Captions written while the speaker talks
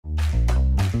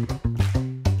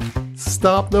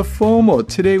Stop the FOMO.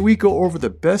 Today we go over the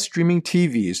best streaming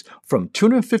TVs from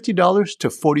 $250 to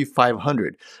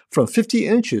 $4,500, from 50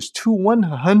 inches to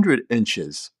 100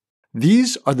 inches.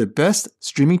 These are the best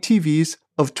streaming TVs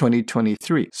of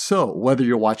 2023. So whether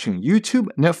you're watching YouTube,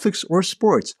 Netflix, or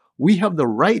sports, we have the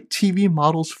right TV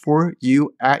models for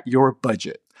you at your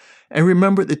budget. And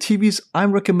remember, the TVs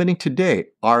I'm recommending today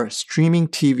are streaming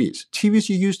TVs. TVs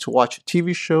you use to watch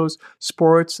TV shows,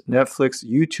 sports, Netflix,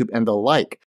 YouTube, and the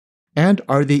like. And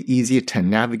are they easy to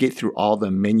navigate through all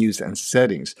the menus and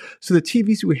settings? So the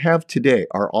TVs we have today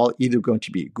are all either going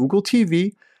to be Google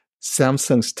TV,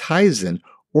 Samsung's Tizen,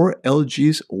 or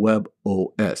LG's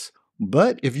WebOS.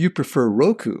 But if you prefer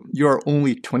Roku, you are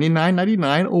only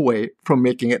 $29.99 away from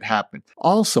making it happen.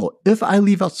 Also, if I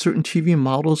leave out certain TV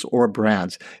models or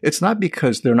brands, it's not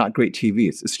because they're not great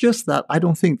TVs. It's just that I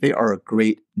don't think they are a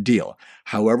great deal.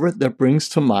 However, that brings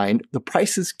to mind the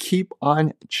prices keep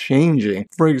on changing.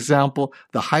 For example,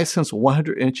 the Hisense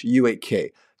 100-inch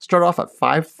U8K started off at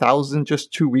 $5,000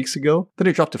 just 2 weeks ago. Then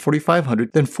it dropped to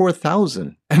 $4,500, then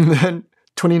 $4,000, and then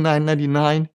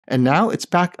 $29.99. And now it's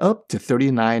back up to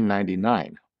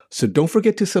 $39.99. So don't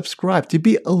forget to subscribe to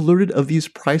be alerted of these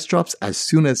price drops as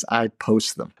soon as I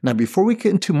post them. Now, before we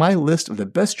get into my list of the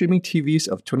best streaming TVs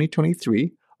of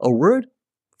 2023, a word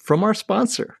from our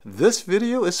sponsor. This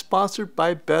video is sponsored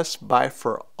by Best Buy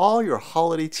for all your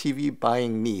holiday TV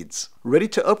buying needs. Ready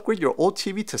to upgrade your old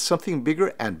TV to something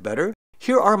bigger and better?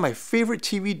 Here are my favorite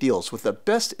TV deals with the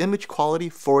best image quality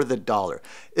for the dollar.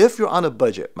 If you're on a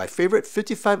budget, my favorite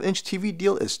 55-inch TV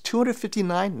deal is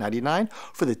 $259.99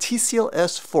 for the TCL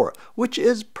S4, which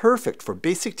is perfect for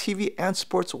basic TV and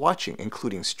sports watching,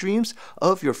 including streams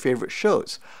of your favorite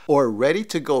shows. Or ready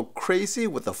to go crazy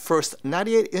with the first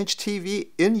 98-inch TV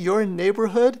in your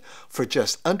neighborhood? For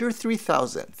just under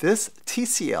 $3,000, this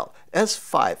TCL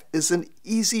S5 is an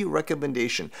easy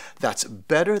recommendation that's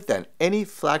better than any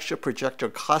flagship projector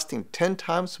costing 10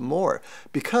 times more,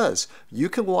 because you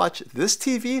can watch this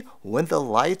TV when the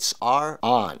lights are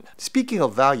on. Speaking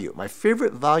of value, my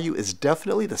favorite value is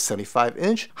definitely the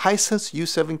 75-inch Hisense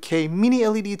U8K mini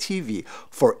LED TV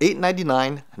for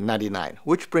 $899.99,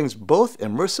 which brings both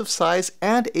immersive size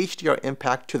and HDR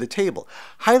impact to the table.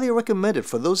 Highly recommended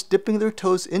for those dipping their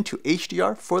toes into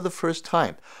HDR for the first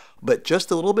time. But just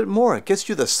a little bit more gets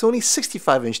you the Sony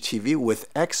 65-inch TV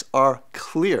with XR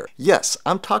Clear. Yes,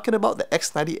 I'm talking about the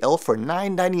X90L for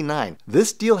 $999.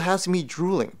 This deal has me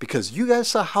drooling because you guys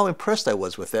saw how impressed I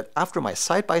was with it after my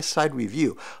side-by-side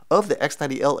review of the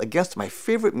X90L against my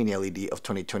favorite mini LED of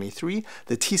 2023,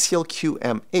 the TCL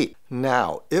QM8.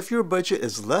 Now, if your budget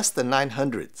is less than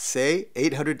 $900, say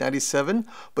 $897,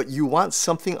 but you want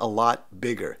something a lot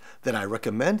bigger, then I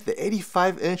recommend the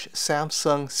 85-inch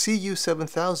Samsung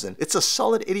CU7000. It's a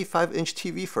solid 85-inch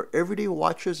TV for everyday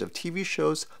watchers of TV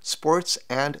shows, sports,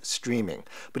 and streaming.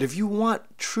 But if you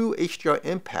want true HDR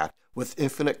impact with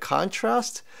infinite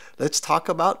contrast, let's talk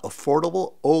about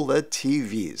affordable OLED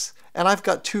TVs. And I've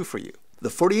got two for you. The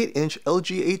 48-inch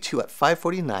LG A2 at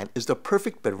 $549 is the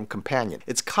perfect bedroom companion.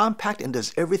 It's compact and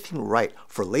does everything right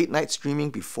for late night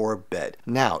streaming before bed.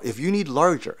 Now, if you need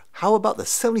larger, how about the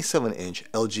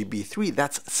 77-inch LG B3?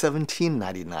 That's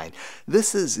 $1799.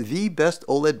 This is the best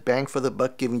OLED bang for the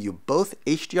buck, giving you both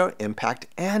HDR impact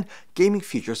and gaming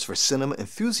features for cinema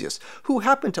enthusiasts who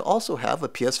happen to also have a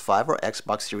PS5 or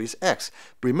Xbox Series X.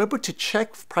 Remember to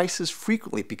check prices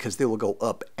frequently because they will go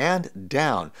up and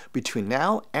down between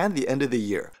now and the end of the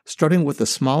year. Starting with the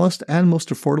smallest and most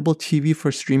affordable TV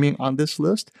for streaming on this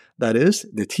list, that is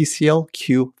the TCL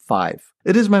Q5.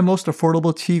 It is my most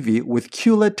affordable TV with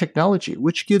QLED technology,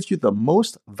 which gives you the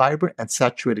most vibrant and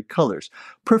saturated colors,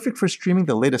 perfect for streaming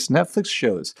the latest Netflix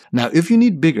shows. Now, if you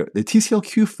need bigger, the TCL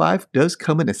Q5 does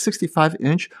come in a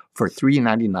 65-inch for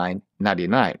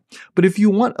 $399.99. But if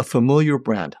you want a familiar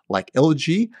brand like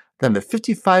LG, then the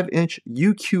 55-inch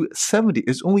UQ70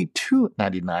 is only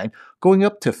 $299, going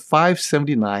up to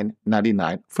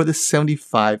 $579.99 for the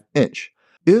 75-inch.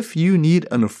 If you need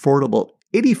an affordable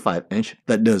 85-inch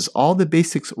that does all the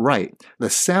basics right, the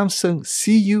Samsung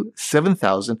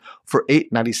CU7000 for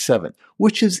 $897,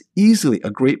 which is easily a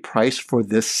great price for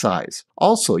this size.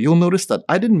 Also, you'll notice that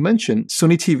I didn't mention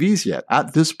Sony TVs yet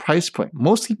at this price point,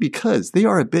 mostly because they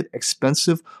are a bit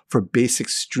expensive for basic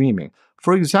streaming.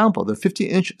 For example, the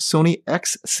 50-inch Sony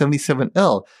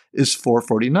X77L is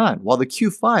 $449, while the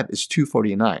Q5 is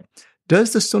 $249.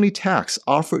 Does the Sony tax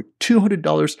offer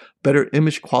 $200 better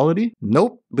image quality?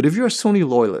 Nope, but if you're a Sony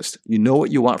loyalist, you know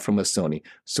what you want from a Sony.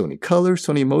 Sony Color,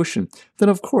 Sony Motion, then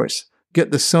of course,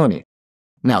 get the Sony.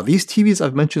 Now, these TVs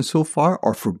I've mentioned so far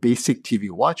are for basic TV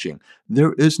watching.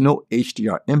 There is no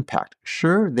HDR impact.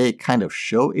 Sure, they kind of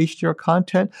show HDR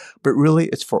content, but really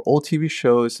it's for old TV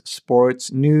shows,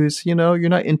 sports, news, you're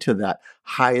not into that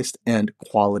highest end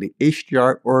quality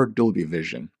HDR or Dolby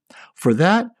Vision. For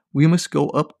that, we must go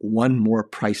up one more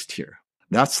price tier.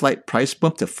 That slight price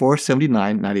bump to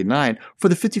 $479.99 for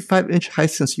the 55-inch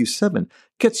Hisense U7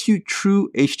 gets you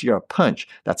true HDR punch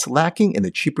that's lacking in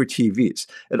the cheaper TVs.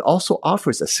 It also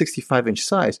offers a 65-inch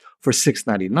size for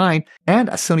 $699 and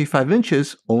at 75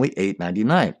 inches, only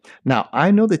 $899. Now,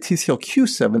 I know the TCL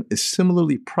Q7 is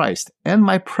similarly priced and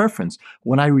my preference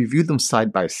when I reviewed them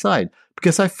side by side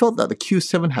because I felt that the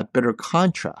Q7 had better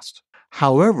contrast.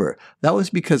 However, that was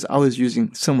because I was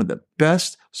using some of the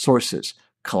best sources,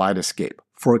 Kaleidoscape,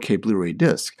 4K Blu-ray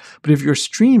disc. But if you're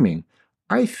streaming,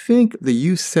 I think the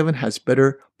U7 has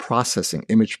better processing,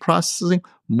 image processing,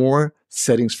 more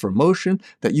settings for motion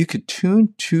that you could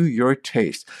tune to your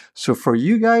taste. So for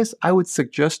you guys, I would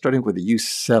suggest starting with the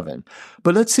U7.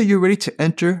 But let's say you're ready to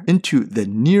enter into the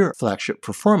near flagship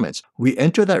performance. We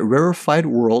enter that rarefied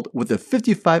world with a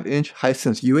 55-inch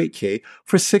Hisense U8K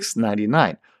for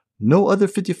 $699. No other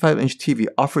 55-inch TV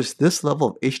offers this level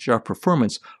of HDR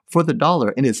performance for the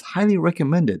dollar and is highly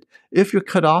recommended if your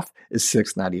cutoff is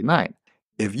 $699.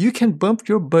 If you can bump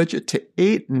your budget to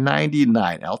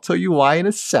 $899, I'll tell you why in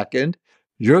a second,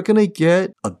 you're going to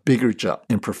get a bigger jump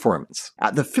in performance.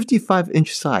 At the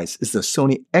 55-inch size is the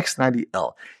Sony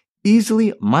X90L,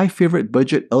 easily my favorite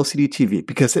budget LCD TV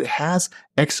because it has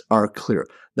XR Clear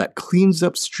that cleans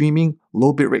up streaming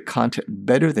low bitrate content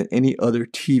better than any other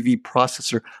TV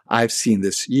processor I've seen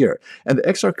this year. And the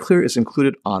XR Clear is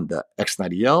included on the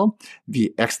X90L,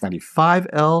 the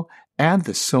X95L, and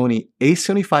the Sony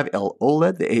A75L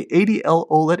OLED, the A80L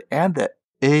OLED, and the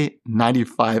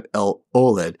A95L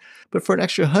OLED. But for an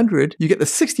extra $100, you get the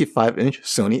 65-inch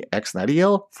Sony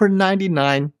X90L for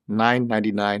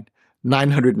 $99,999.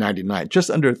 $999, just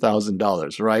under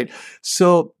 $1,000, right?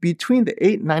 So between the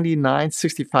 $899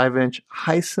 65-inch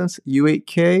Hisense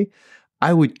U8K,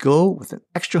 I would go with an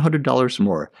extra $100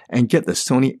 more and get the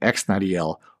Sony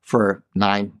X90L for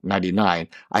 $999.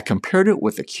 I compared it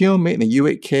with the QMate and the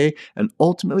U8K, and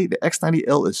ultimately the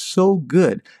X90L is so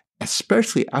good,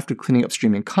 especially after cleaning up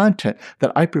streaming content,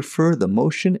 that I prefer the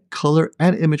motion, color,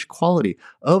 and image quality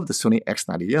of the Sony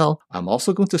X90L. I'm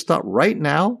also going to stop right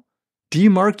now,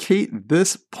 demarcate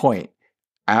this point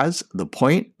as the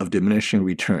point of diminishing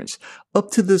returns.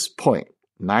 Up to this point,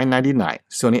 $999,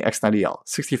 Sony X90L,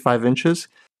 65 inches.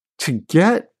 To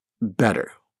get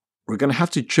better, we're going to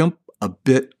have to jump a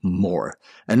bit more.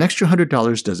 An extra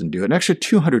 $100 doesn't do it. An extra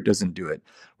 $200 doesn't do it.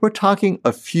 We're talking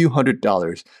a few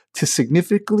 $100 to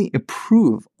significantly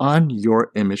improve on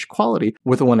your image quality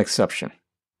with one exception.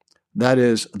 That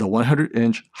is the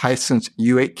 100-inch Hisense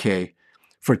U8K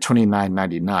for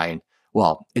 $29.99.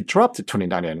 Well, it dropped to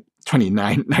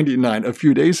 $29.99 a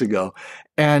few days ago.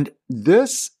 And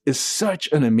this is such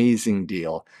an amazing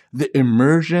deal. The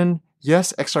immersion,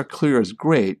 yes, XR Clear is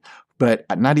great, but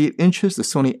at 98 inches, the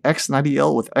Sony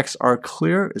X90L with XR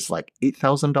Clear is like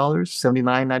 $8,000,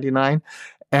 $79.99.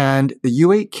 And the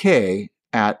U8K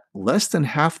at less than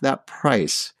half that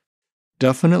price,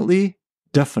 definitely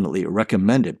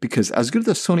recommended, because as good as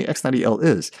the Sony X90L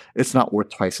is, it's not worth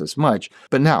twice as much.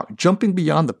 But now, jumping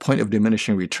beyond the point of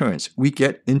diminishing returns, we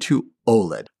get into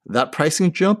OLED. That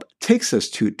pricing jump takes us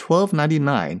to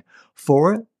 $1299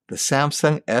 for the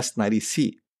Samsung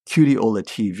S90C QD OLED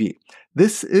TV.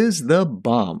 This is the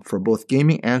bomb for both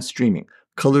gaming and streaming.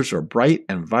 Colors are bright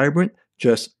and vibrant,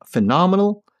 just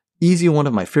phenomenal. Easy, one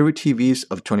of my favorite TVs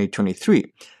of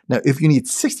 2023. Now, if you need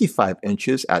 65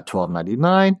 inches at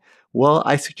 $1299, well,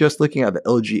 I suggest looking at the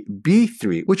LG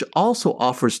B3, which also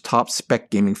offers top spec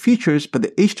gaming features, but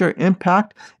the HDR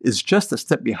impact is just a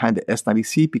step behind the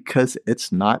S90C because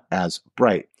it's not as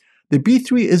bright. The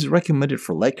B3 is recommended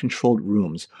for light-controlled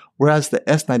rooms, whereas the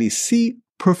S90C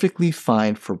perfectly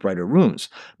fine for brighter rooms.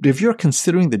 But if you're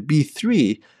considering the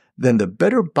B3, then the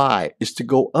better buy is to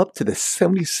go up to the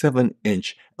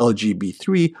 77-inch LG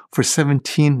B3 for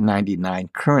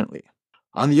 $1799 currently.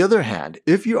 On the other hand,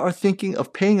 if you are thinking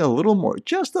of paying a little more,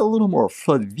 just a little more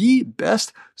for the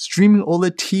best streaming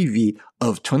OLED TV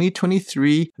of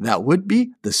 2023, that would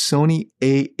be the Sony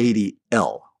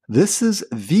A80L. This is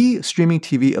the streaming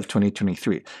TV of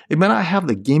 2023. It may not have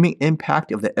the gaming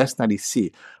impact of the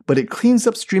S90C, but it cleans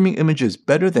up streaming images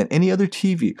better than any other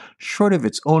TV, short of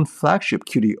its own flagship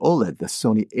QD OLED, the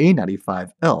Sony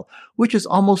A95L, which is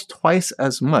almost twice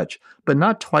as much, but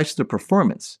not twice the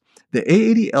performance. The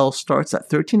A80L starts at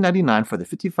 $1399 for the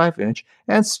 55-inch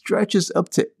and stretches up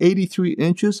to 83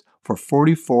 inches for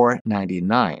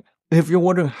 $44.99. And if you're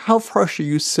wondering how far should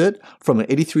you sit from an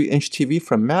 83-inch TV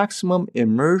for maximum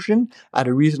immersion at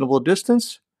a reasonable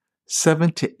distance,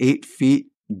 7 to 8 feet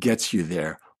gets you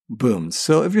there. Boom.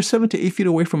 So if you're 7 to 8 feet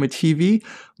away from a TV,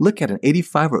 look at an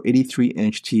 85 or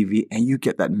 83-inch TV and you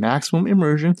get that maximum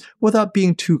immersion without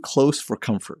being too close for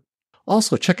comfort.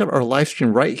 Also, check out our live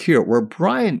stream right here where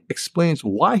Brian explains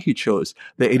why he chose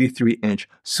the 83-inch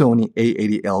Sony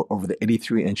A80L over the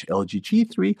 83-inch LG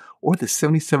G3 or the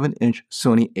 77-inch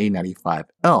Sony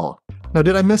A95L. Now,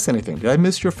 did I miss anything? Did I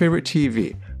miss your favorite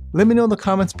TV? Let me know in the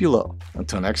comments below.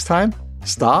 Until next time,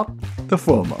 stop the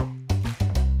FOMO.